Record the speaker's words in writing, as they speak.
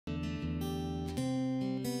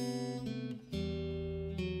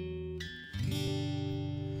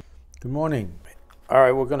Good morning. All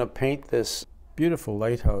right, we're going to paint this beautiful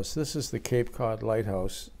lighthouse. This is the Cape Cod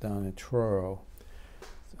Lighthouse down in Truro,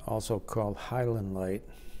 also called Highland Light.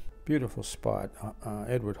 Beautiful spot.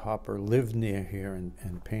 Edward Hopper lived near here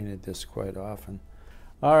and painted this quite often.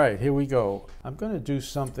 All right, here we go. I'm going to do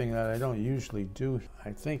something that I don't usually do. I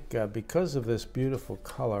think because of this beautiful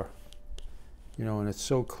color, you know, and it's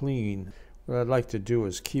so clean, what I'd like to do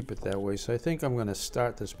is keep it that way. So I think I'm going to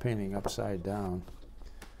start this painting upside down.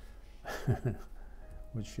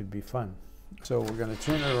 Which should be fun. So we're going to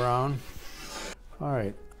turn it around. All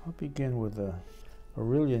right, I'll begin with a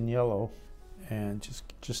Aurelian yellow and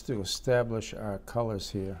just to establish our colors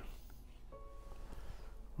here.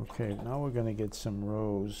 Okay, now we're going to get some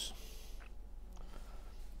rose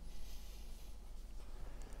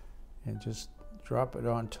and just drop it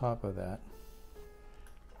on top of that.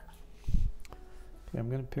 Okay, I'm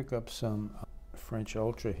going to pick up some French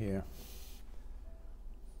Ultra here.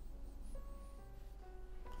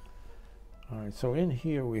 All right, so in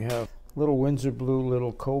here we have a little Windsor blue,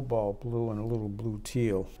 little cobalt blue, and a little blue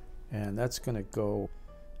teal. And that's going to go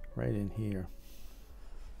right in here.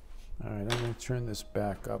 All right, I'm going to turn this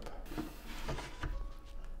back up.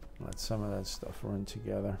 Let some of that stuff run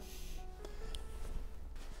together.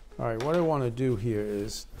 All right, what I want to do here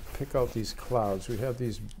is pick out these clouds. We have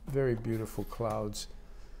these very beautiful clouds,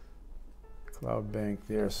 cloud bank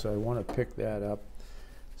there, so I want to pick that up.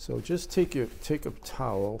 So just take a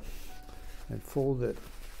towel and fold it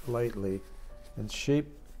lightly and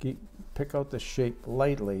pick out the shape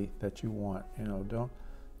lightly that you want. You know,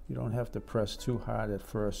 you don't have to press too hard at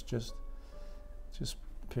first. Just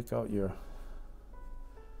pick out the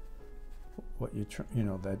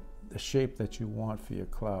shape that you want for your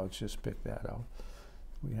clouds. Just pick that out.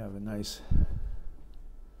 We have a nice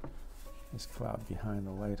cloud behind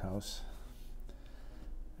the lighthouse,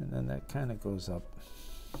 and then that kind of goes up.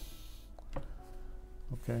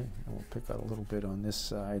 Okay, and we'll pick out a little bit on this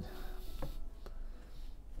side.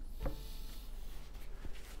 All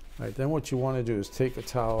right, then what you want to do is take a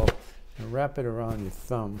towel and wrap it around your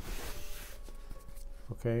thumb.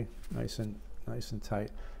 Okay, nice and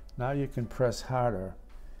tight. Now you can press harder,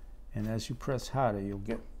 and as you press harder, you'll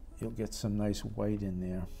get some nice white in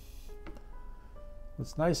there.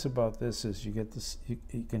 What's nice about this is you get this.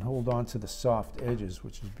 You can hold on to the soft edges,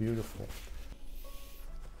 which is beautiful.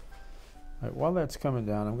 All right, while that's coming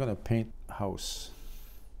down, I'm going to paint the house.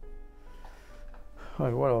 All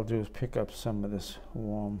right, what I'll do is pick up some of this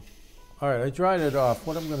warm. All right, I dried it off.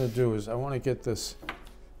 What I'm going to do is I want to get this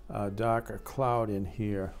darker cloud in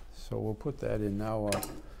here. So we'll put that in now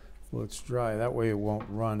while it's dry. That way it won't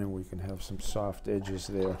run and we can have some soft edges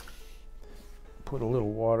there. Put a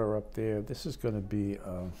little water up there. This is going to be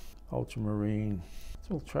ultramarine.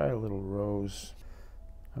 So we'll try a little rose.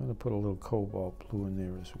 I'm going to put a little cobalt blue in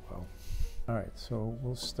there as well. All right, so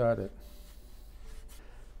we'll start it.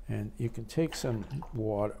 And you can take some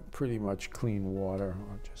water, pretty much clean water,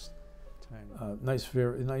 or just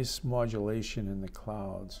very nice modulation in the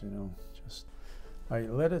clouds, you know. Just all right,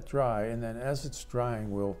 let it dry, and then as it's drying,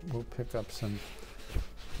 we'll pick up some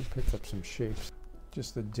shapes.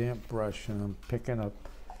 Just a damp brush, and I'm picking up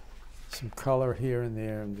some color here and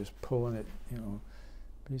there, and just pulling it, you know,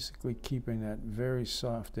 basically keeping that very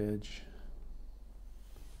soft edge.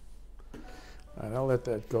 All right, I'll let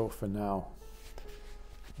that go for now.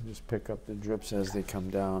 I'll just pick up the drips as they come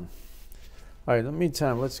down. All right, in the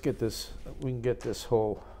meantime, let's get this, we can get this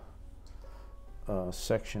whole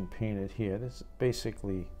section painted here. This is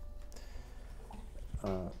basically,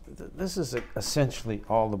 this is essentially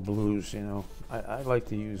all the blues, you know. I like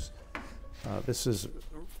to use, this is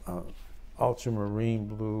ultramarine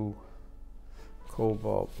blue,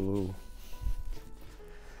 cobalt blue.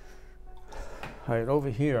 All right, over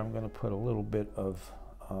here I'm going to put a little bit of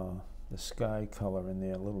the sky color in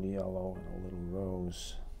there, a little yellow and a little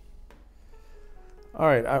rose. All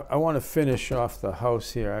right, I want to finish off the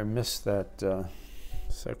house here. I missed that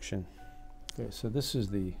section. Okay, so this is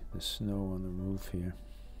the snow on the roof here.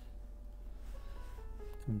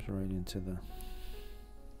 Comes right into the...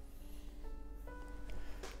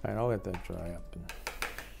 All right, I'll let that dry up.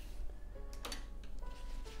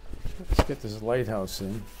 Let's get this lighthouse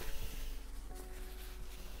in.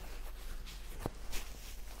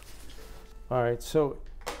 All right, so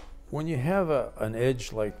when you have an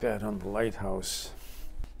edge like that on the lighthouse,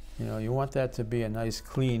 you know, you want that to be a nice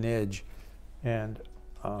clean edge, and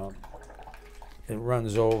it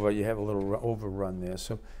runs over. You have a little overrun there.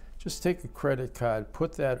 So just take a credit card,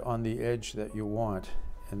 put that on the edge that you want,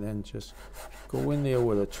 and then just go in there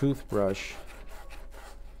with a toothbrush.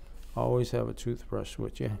 Always have a toothbrush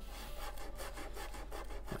with you.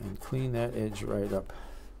 And clean that edge right up.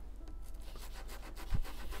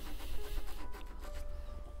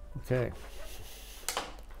 Okay.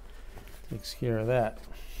 Takes care of that.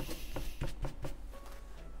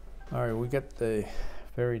 All right, we get the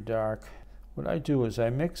very dark. What I do is I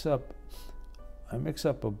mix up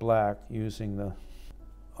a black using the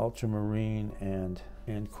ultramarine and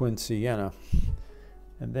quinsienna.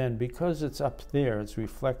 And then because it's up there, it's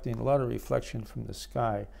reflecting a lot of reflection from the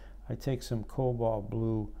sky. I take some cobalt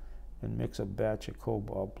blue and mix a batch of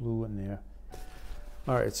cobalt blue in there.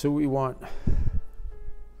 All right, so we'll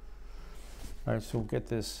get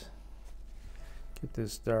this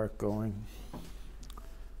dark going. A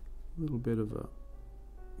little bit of a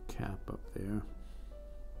cap up there.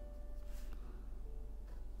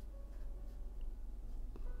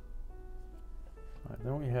 All right,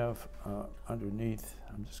 then we have underneath,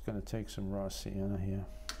 I'm just going to take some raw sienna here.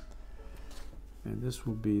 And this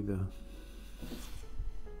will be the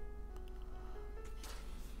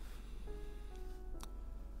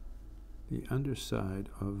underside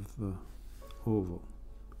of the oval.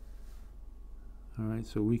 All right,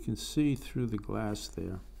 so we can see through the glass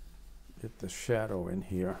there. Get the shadow in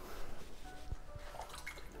here.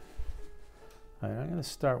 All right, I'm going to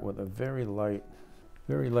start with a very light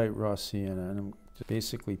raw sienna, and I'm just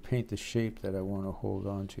basically paint the shape that I want to hold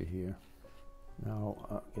on to here. Now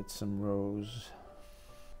I'll get some rose.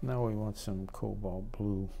 Now we want some cobalt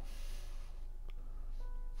blue.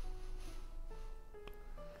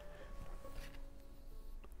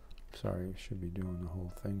 Sorry, I should be doing the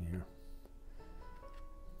whole thing here.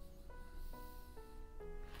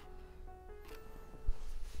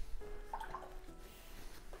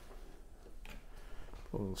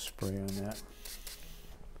 Put a little spray on that.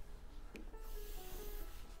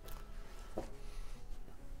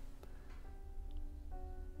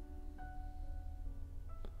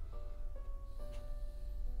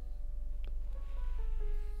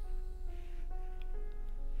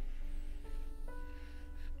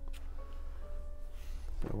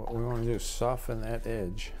 What we want to do is soften that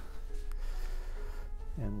edge,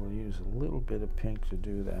 and we'll use a little bit of pink to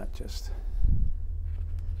do that. Just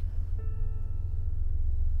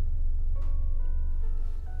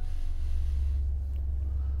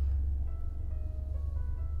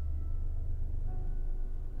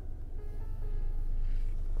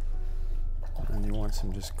and you want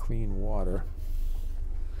some just clean water.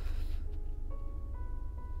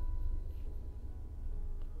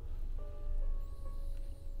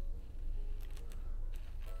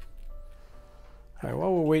 All right,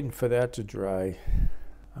 while we're waiting for that to dry,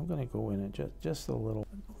 I'm going to go in and just a little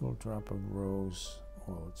drop of rose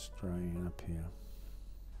while it's drying up here.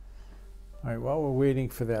 All right, while we're waiting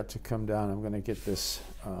for that to come down, I'm going to get this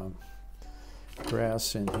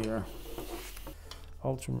grass in here.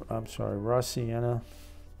 Raw sienna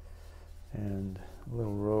and a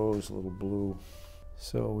little rose, a little blue.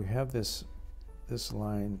 So we have this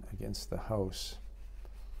line against the house.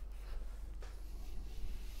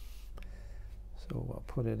 So I'll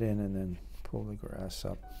put it in and then pull the grass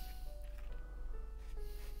up.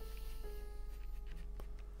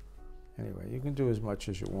 Anyway, you can do as much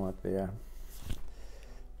as you want there.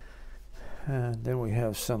 And then we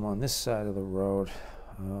have some on this side of the road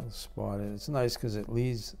spotted. It's nice because it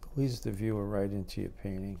leads the viewer right into your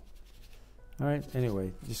painting. All right,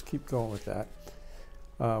 anyway, just keep going with that.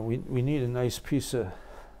 We need a nice piece of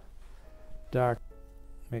dark,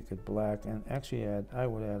 make it black, and actually I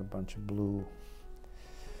would add a bunch of blue.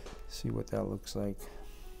 See what that looks like.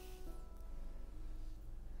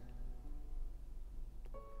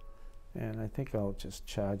 And I think I'll just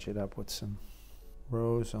charge it up with some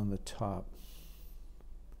rose on the top.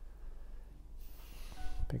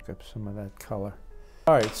 Pick up some of that color.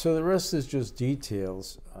 All right, so the rest is just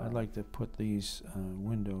details. I'd like to put these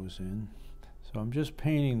windows in. So I'm just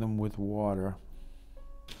painting them with water.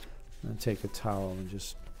 And take a towel and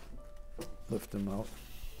just lift them out.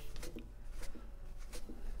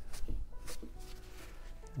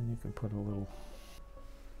 And you can put a little.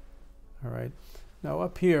 All right. Now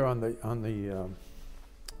up here on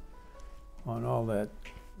all that,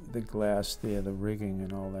 the glass there, the rigging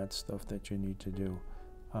and all that stuff that you need to do.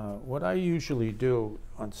 What I usually do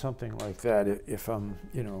on something like that, if I'm,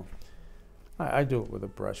 I do it with a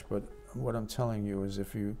brush, but what I'm telling you is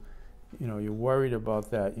if you're worried about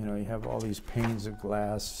that, you have all these panes of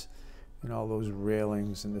glass and all those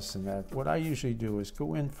railings and this and that. What I usually do is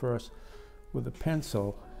go in first with a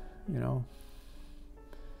pencil, and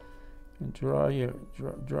draw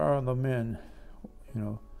them in,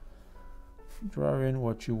 draw in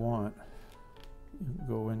what you want.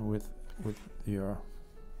 Go in with your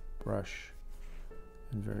brush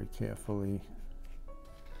and very carefully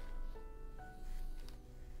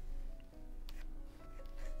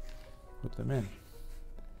put them in.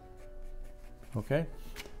 Okay,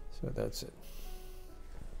 so that's it.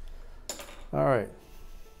 All right.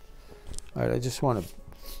 All right, I just want to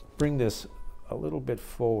bring this a little bit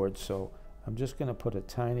forward, so I'm just going to put a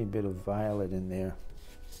tiny bit of violet in there,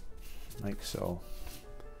 like so.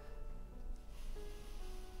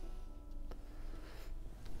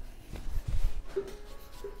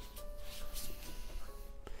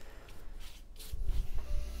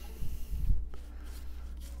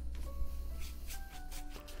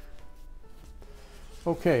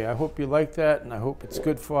 Okay, I hope you like that, and I hope it's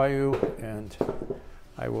good for you, and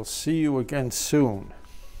I will see you again soon.